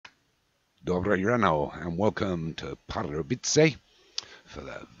Dobre rano and welcome to Pardubicka for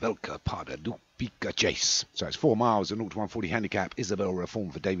the Velka Pardubicka chase. So it's 4 miles, an 0-140 handicap. Isabel Reform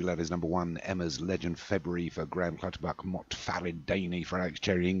for Davy Ladders #1. Emma's Legend February for Graham Clutterbuck. Mott Farid Daney for Alex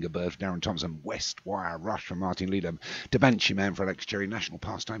Cherry. Ingerbird for Darren Thompson. West Wire Rush for Martin Leadham. Debanchi Man for Alex Cherry. National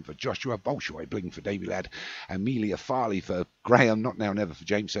Pastime for Joshua. Bolshoi Bling for Davy Ladd. Amelia Farley for Graham. Not Now Never for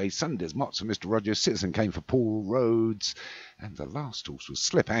James A. Sunders Motts for Mr. Rogers. Citizen Kane for Paul Rhodes. And the last horse was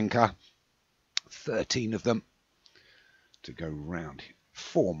Slip Anchor. 13 of them to go round.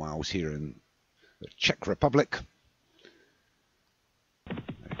 4 miles here in the Czech Republic. They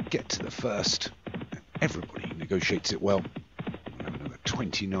get to the first. Everybody negotiates it well. We'll have another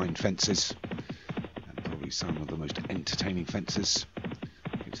 29 fences and probably some of the most entertaining fences.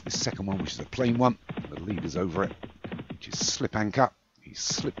 Get to the second one, which is a plain one. The leader's over it, which is Slip Anchor. He's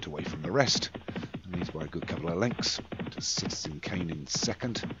slipped away from the rest, and he's by a good couple of lengths to Citizen Kane in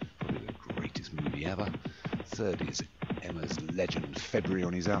second. Probably the greatest movie ever. Third is Emma's Legend February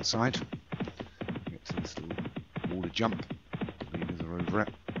on his outside. Get to this little water jump. The leaders are over it.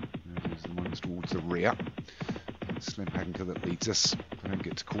 There's the ones towards the rear. It's Slip Anchor that leads us. I don't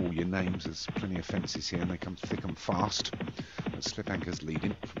get to call your names. There's plenty of fences here and they come thick and fast. But Slip Anchor's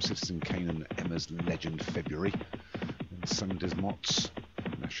leading from Citizen Kane and Emma's Legend February. And Sunday's Motts.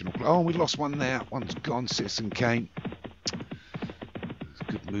 National. Oh, we lost one there. One's gone. Citizen Kane. It's a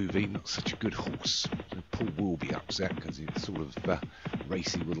good movie. Not such a good horse. So Paul will be upset because he's sort of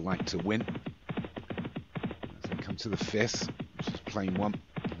race he would like to win. As they come to the fifth, which is plain one.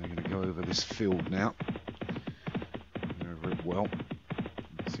 They're going to go over this field now. They're over it well.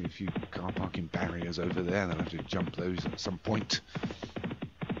 See a few car parking barriers over there. They'll have to jump those at some point.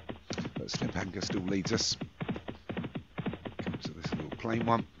 But Slip Anchor still leads us. Come to this little plain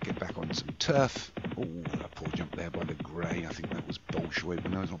one. Get back on some turf. Oh, a poor jump there by the grey. I think that was Bolshoi.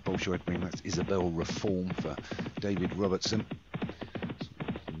 But no, it's not Bolshoi. That's Isabel Reform for David Robertson.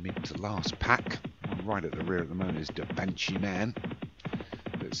 Sort of mid to last pack. One right at the rear at the moment is Debanchi Man.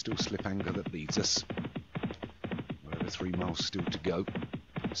 But it's still Slip Anchor that leads us. Well, over 3 miles still to go.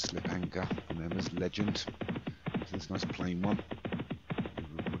 Slip Anchor from Emma's Legend. This nice plain one.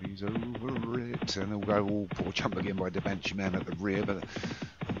 Everybody's over it. And they'll go, oh, poor jump again by Debanchi Man at the rear. But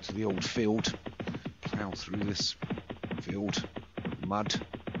onto the old field. Plough through this field of mud.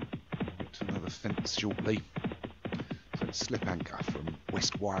 Get to another fence shortly. So it's Slip Anchor from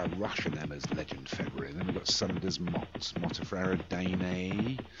West Wire Rush and Emma's Legend February. And then we've got Sunders Motts, Mottafrara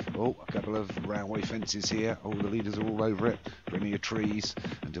Dane. Oh, a couple of railway fences here. Oh, the leaders are all over it. Plenty of trees.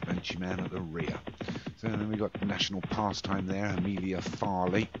 And Debanchi Man at the rear. So then we've got National Pastime there. Amelia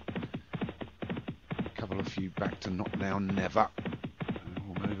Farley. A couple of few back to Not Now Never.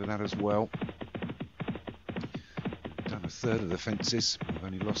 All over that as well. Done a third of the fences. We've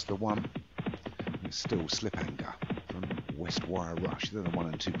only lost the one. It's still Slip Anchor from West Wire Rush. They're the 1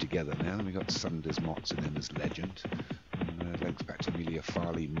 and 2 together now. Then we've got Sunders Motts and Emma's Legend. And legs back to Amelia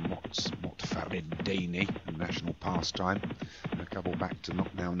Farley, Motts, Mott Farid Daney, and National Pastime. And a couple back to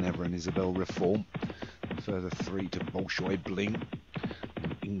Not Now Never and Isabel Reform. A further 3 to Bolshoi Bling.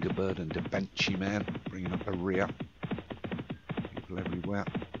 And Ingerbird and Debanchi Man bringing up the rear. People everywhere.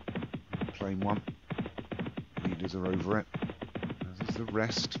 Plain one. Leaders are over it. As is the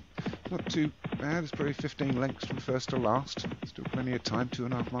rest. It's not too bad. It's probably 15 lengths from first to last. Still plenty of time.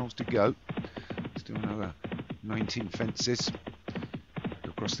 2.5 miles to go. Still another 19 fences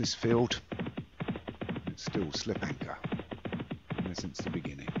across this field. It's still Slip Anchor. Been there since the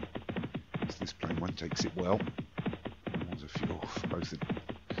beginning. This plain one takes it well. There was a few. Both of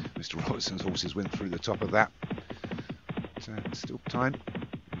Mr. Robertson's horses went through the top of that. So still time.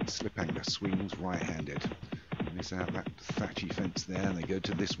 Slip Anchor swings right-handed. Miss out that thatchy fence there, and they go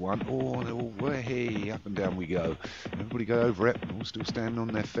to this one. Oh, they're all way up and down we go. Everybody go over it. All still standing on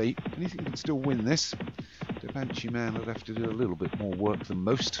their feet. Anything can still win this. Debanchi Man will have to do a little bit more work than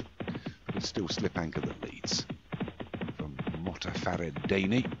most, but it's still Slip Anchor that leads. From Mottafrara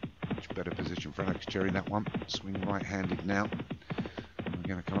Daney. Much better position for Alex Cherry, that one. Swing right-handed now. And we're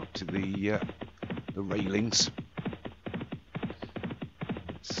going to come up to the railings.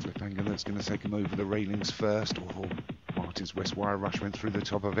 Slip Anchor that's going to take him over the railings first. Oh, Martin's West Wire Rush went through the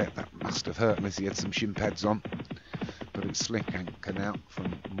top of it. That must have hurt unless he had some shin pads on. But it's Slip Anchor now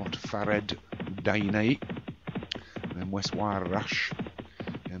from Mottafrara Daney. Then West Wire Rush.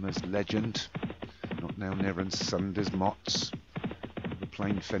 Emma's Legend. Not Now Never and Sunders Motts. The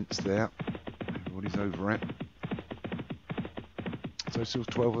plain fence there. Everybody's over it. So still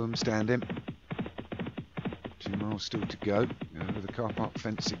 12 of them standing. 2 miles still to go. Over the car park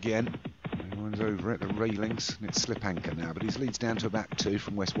fence again. One's over at the railings, and it's Slip Anchor now, but his lead's down to about 2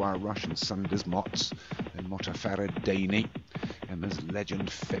 from Westwire Rush and Sunders Motts, then Motta Faradaney, Emma's Legend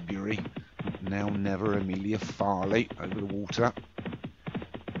February, Now Never, Amelia Farley over the water.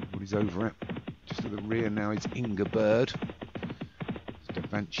 Everybody's over it. Just to the rear now is Inga Bird. The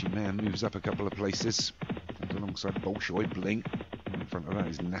Banshee Man moves up a couple of places, comes alongside Bolshoi Bling. In front of that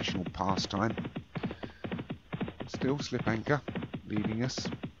is National Pastime. Still Slip Anchor leading us.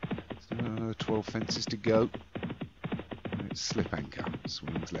 12 fences to go. And it's Slip Anchor,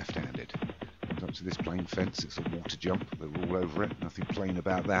 swings left-handed. Comes up to this plain fence, it's a water jump, they're all over it, nothing plain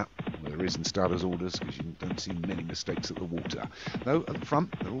about that. Well, there is in starters' orders because you don't see many mistakes at the water. Though at the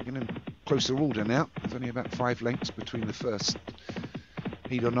front, they're all getting closer order now. There's only about 5 lengths between the first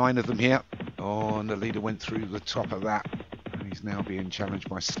 8 or 9 of them here. Oh, and the leader went through the top of that. And he's now being challenged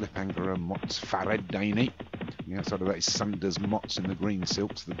by Slip Anchor and Mott's Faradaney. The outside of that is Sunders Motts in the green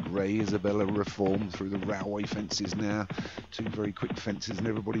silks, the grey Isabella Reform through the railway fences now. 2 very quick fences and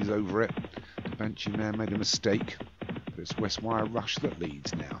everybody's over it. The Banshee Man made a mistake, but it's Westwire Rush that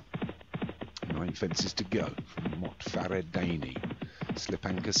leads now. 9 fences to go from Mott Faradaney. Slip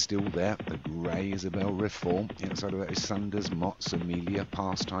Anchor still there, the grey Isabel Reform. The outside of that is Sunders Motts, Amelia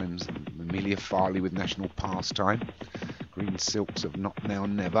Pastimes, Amelia Farley with National Pastime. Green silks of Not Now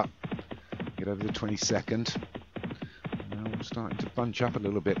Never. Get over the 22nd. Now we're starting to bunch up a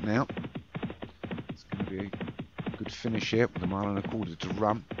little bit now. It's going to be a good finish here with 1.25 miles to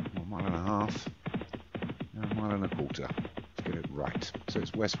run, 1.5 miles, now 1.25 miles to get it right. So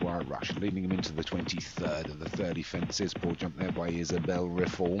it's Westwire Rush leading him into the 23rd of the 30 fences. Poor jump there by Isabel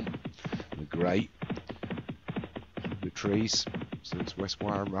Reform, the grey through the trees. So it's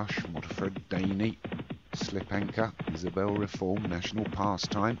Westwire Rush, Mottaford Daney, Slip Anchor, Isabel Reform, National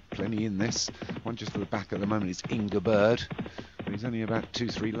Pastime, plenty in this. One just to the back at the moment is Inga Bird, but he's only about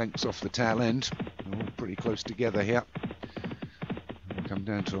 2-3 lengths off the tail end. They're all pretty close together here. And we come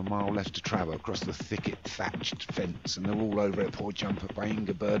down to 1 mile left to travel across the thicket thatched fence, and they're all over it. Poor jumper by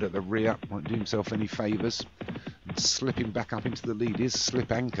Inga Bird at the rear, won't do himself any favours. And slipping back up into the lead is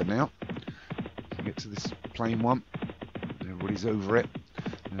Slip Anchor now. To get to this plain one, everybody's over it.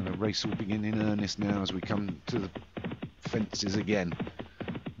 Now the race will begin in earnest now as we come to the fences again.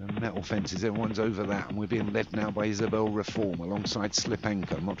 The metal fences, everyone's over that, and we're being led now by Isabel Reform alongside Slip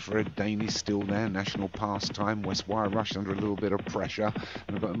Anchor. Mottford Daney's still there, National Pastime, Westwire Rush under a little bit of pressure.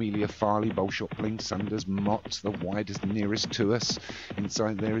 And we've got Amelia Farley, Bolshoi Bling, Sunders Motts, the widest nearest to us.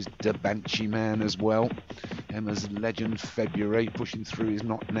 Inside there is the Banshee Man as well. Emma's Legend February pushing through is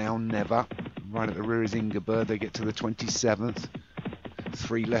Not Now Never. Right at the rear is Inga Bird, they get to the 27th.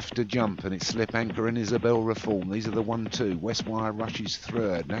 3 left to jump, and it's Slip Anchor and Isabel Reform. These are the 1-2. Westwire Rush is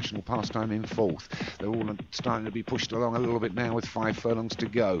 3rd. National Pastime in 4th. They're all starting to be pushed along a little bit now with 5 furlongs to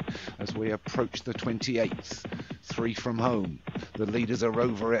go as we approach the 28th. 3 from home. The leaders are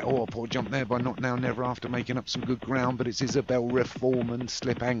over it. Oh, poor jump there by Not Now Never after making up some good ground, but it's Isabel Reform and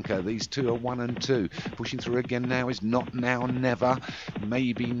Slip Anchor. These 2 are 1 and 2. Pushing through again now is Not Now Never.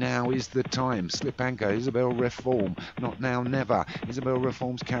 Maybe now is the time. Slip Anchor, Isabel Reform, Not Now Never. Isabel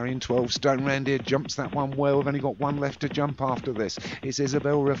Reform's carrying 12 stone round here, jumps that one well. We've only got 1 left to jump after this. It's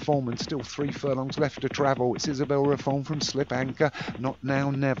Isabel Reform and still 3 furlongs left to travel. It's Isabel Reform from Slip Anchor, Not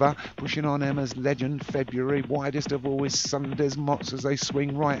Now Never. Pushing on Emma's Legend February. Widest of all is Sunders Motts as they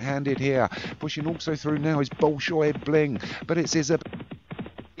swing right-handed here. Pushing also through now is Bolshoi Bling, but it's Isabel.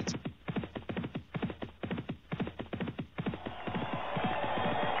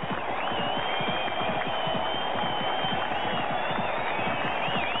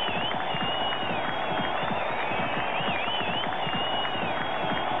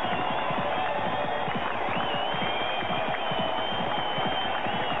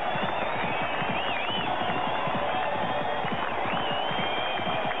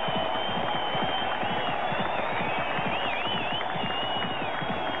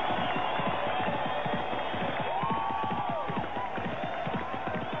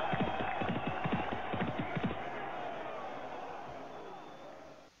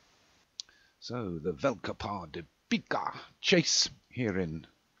 So the Velka Pardubicka chase here in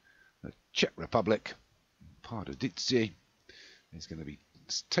the Czech Republic, Pardubice, is going to be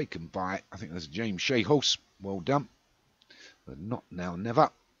taken by, I think there's James Shea horse, well done, but Not Now Never.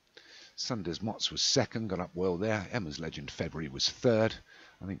 Sunders Motts was 2nd, got up well there. Emma's Legend February was 3rd.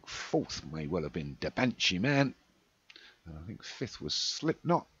 I think 4th may well have been the Banshee Man, and I think 5th was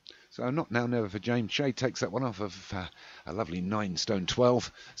Slipknot. So Not Now Never for James Shea, takes that one off of a lovely 9 stone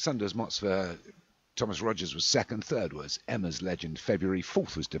 12. Sunders Motts for Thomas Rogers was second. Third was Emma's Legend February.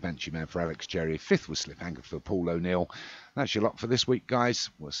 Fourth was Da Vinci Man for Alex Cherry. Fifth was Slip Anchor for Paul O'Neill. That's your lot for this week, guys.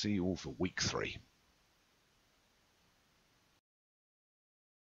 We'll see you all for week 3.